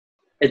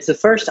It's the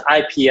first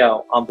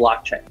IPO on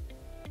blockchain.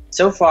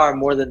 So far,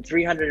 more than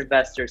 300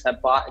 investors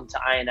have bought into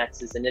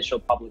INX's initial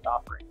public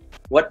offering.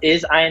 What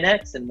is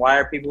INX and why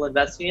are people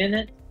investing in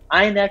it?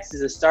 INX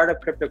is a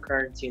startup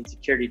cryptocurrency and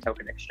security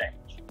token exchange.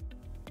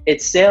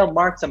 Its sale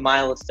marks a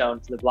milestone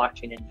for the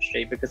blockchain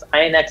industry because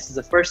INX is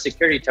the first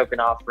security token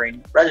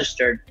offering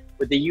registered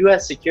with the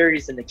US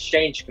Securities and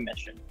Exchange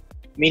Commission,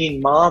 meaning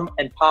mom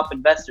and pop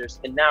investors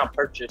can now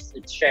purchase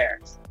its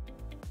shares.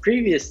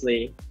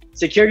 Previously,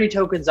 security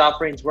tokens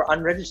offerings were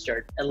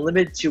unregistered and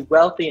limited to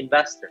wealthy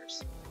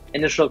investors.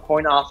 Initial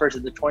coin offers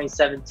of the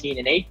 2017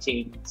 and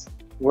 18s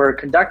were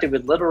conducted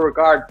with little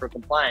regard for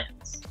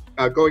compliance.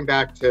 Going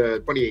back to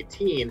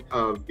 2018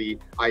 of the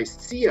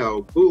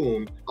ICO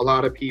boom, a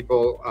lot of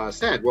people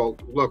said, well,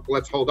 look,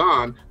 let's hold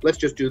on. Let's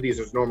just do these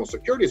as normal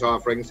securities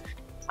offerings.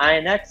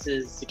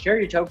 INX's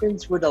security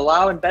tokens would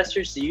allow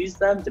investors to use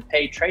them to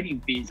pay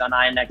trading fees on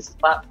INX's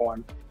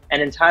platform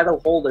and entitle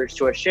holders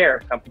to a share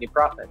of company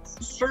profits.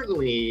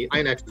 Certainly,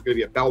 INX is going to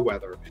be a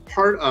bellwether.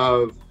 Part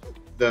of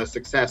the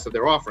success of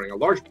their offering, a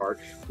large part,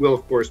 will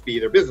of course be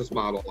their business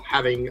model,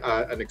 having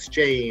an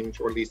exchange,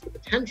 or at least the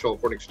potential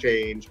for an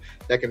exchange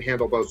that can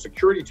handle both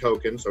security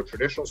tokens, so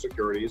traditional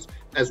securities,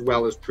 as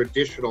well as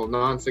traditional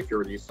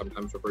non-securities,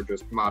 sometimes referred to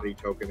as commodity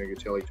token or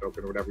utility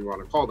token or whatever you want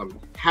to call them.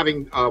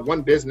 Having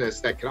one business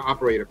that can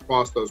operate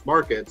across those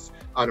markets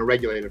in a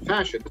regulated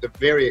fashion is a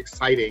very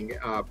exciting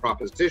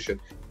proposition.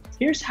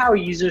 Here's how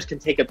users can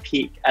take a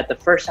peek at the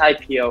first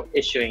IPO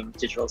issuing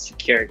digital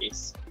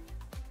securities.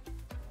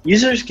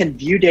 Users can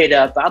view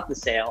data about the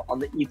sale on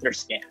the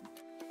Etherscan,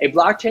 a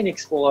blockchain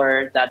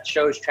explorer that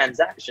shows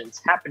transactions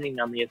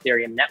happening on the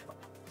Ethereum network.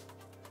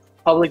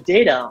 Public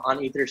data on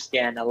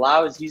Etherscan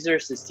allows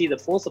users to see the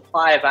full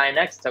supply of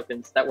INX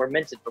tokens that were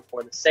minted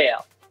before the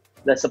sale.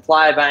 The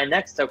supply of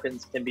INX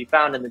tokens can be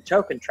found in the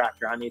token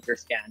tracker on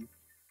Etherscan,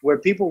 where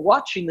people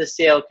watching the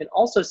sale can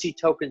also see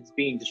tokens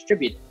being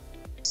distributed.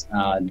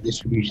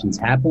 Distributions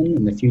happen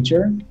in the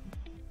future.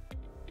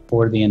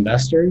 For the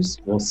investors,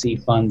 we'll see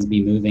funds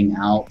be moving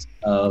out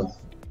of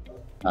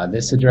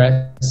this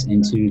address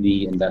into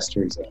the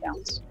investors'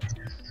 accounts.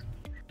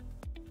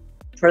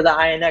 For the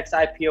INX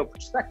IPO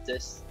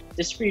prospectus,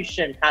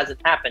 distribution hasn't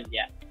happened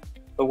yet,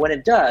 but when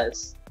it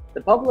does,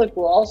 the public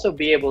will also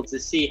be able to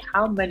see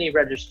how many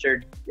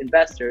registered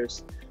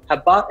investors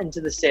have bought into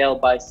the sale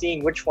by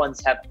seeing which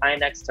ones have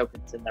INX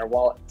tokens in their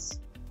wallets.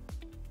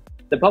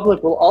 The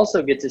public will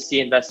also get to see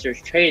investors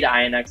trade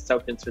INX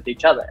tokens with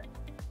each other.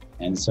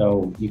 And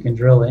so you can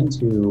drill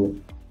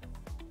into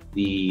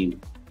the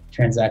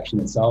transaction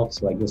itself.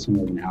 So like this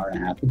one was an hour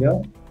and a half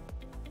ago.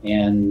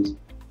 And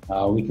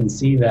we can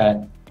see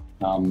that,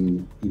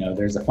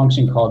 there's a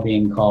function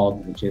being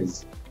called, which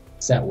is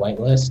set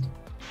whitelist.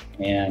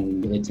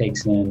 And it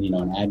takes in,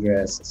 an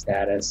address, a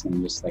status,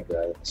 and just like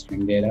a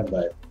string data.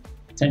 But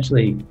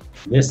essentially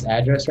this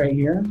address right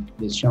here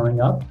that's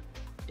showing up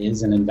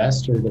is an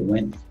investor that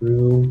went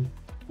through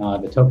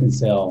the token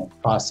sale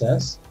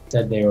process,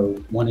 said they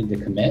wanted to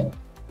commit.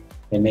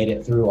 They made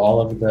it through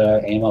all of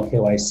the AML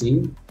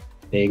KYC.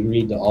 They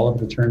agreed to all of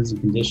the terms and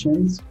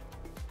conditions,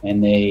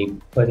 and they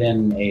put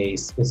in a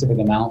specific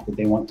amount that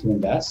they want to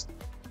invest.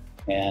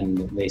 And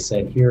they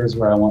said, here's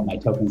where I want my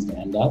tokens to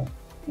end up.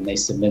 And they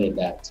submitted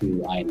that to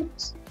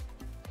INX.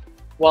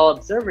 While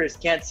observers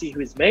can't see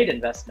who's made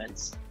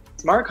investments,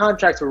 smart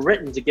contracts were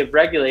written to give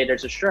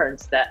regulators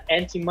assurance that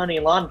anti-money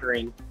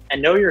laundering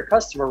and know your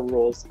customer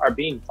rules are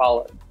being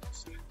followed.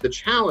 The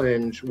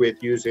challenge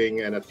with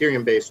using an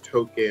Ethereum-based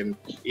token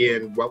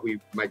in what we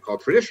might call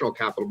traditional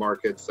capital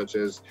markets, such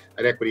as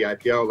an equity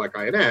IPO like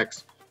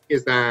INX,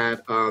 is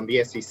that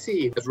the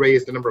SEC has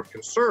raised a number of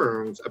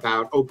concerns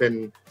about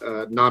open,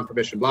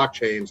 non-permissioned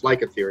blockchains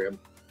like Ethereum.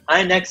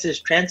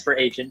 INX's transfer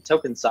agent,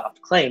 TokenSoft,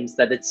 claims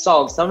that it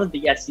solves some of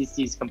the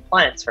SEC's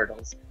compliance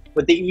hurdles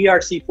with the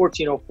ERC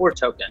 1404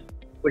 token,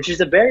 which is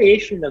a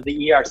variation of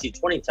the ERC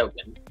 20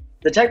 token,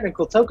 the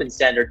technical token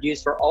standard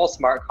used for all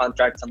smart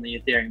contracts on the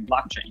Ethereum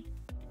blockchain.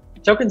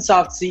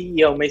 TokenSoft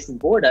CEO Mason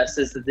Borda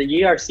says that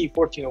the ERC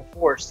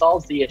 1404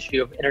 solves the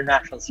issue of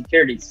international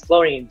securities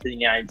flowing into the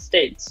United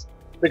States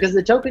because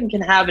the token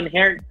can have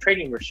inherent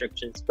trading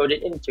restrictions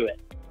coded into it,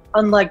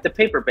 unlike the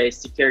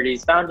paper-based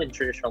securities found in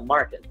traditional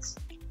markets.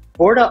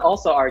 Borda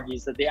also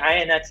argues that the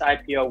INX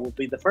IPO will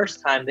be the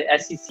first time the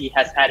SEC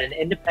has had an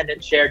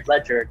independent shared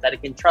ledger that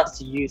it can trust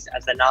to use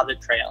as an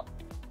audit trail.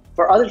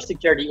 For other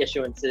security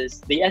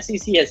issuances, the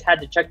SEC has had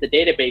to check the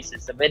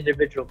databases of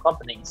individual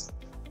companies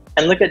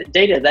and look at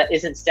data that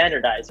isn't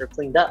standardized or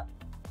cleaned up.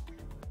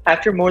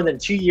 After more than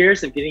 2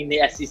 years of getting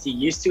the SEC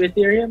used to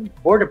Ethereum,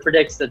 Borda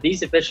predicts that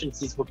these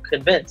efficiencies will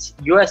convince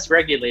US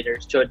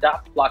regulators to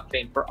adopt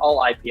blockchain for all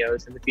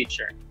IPOs in the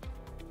future.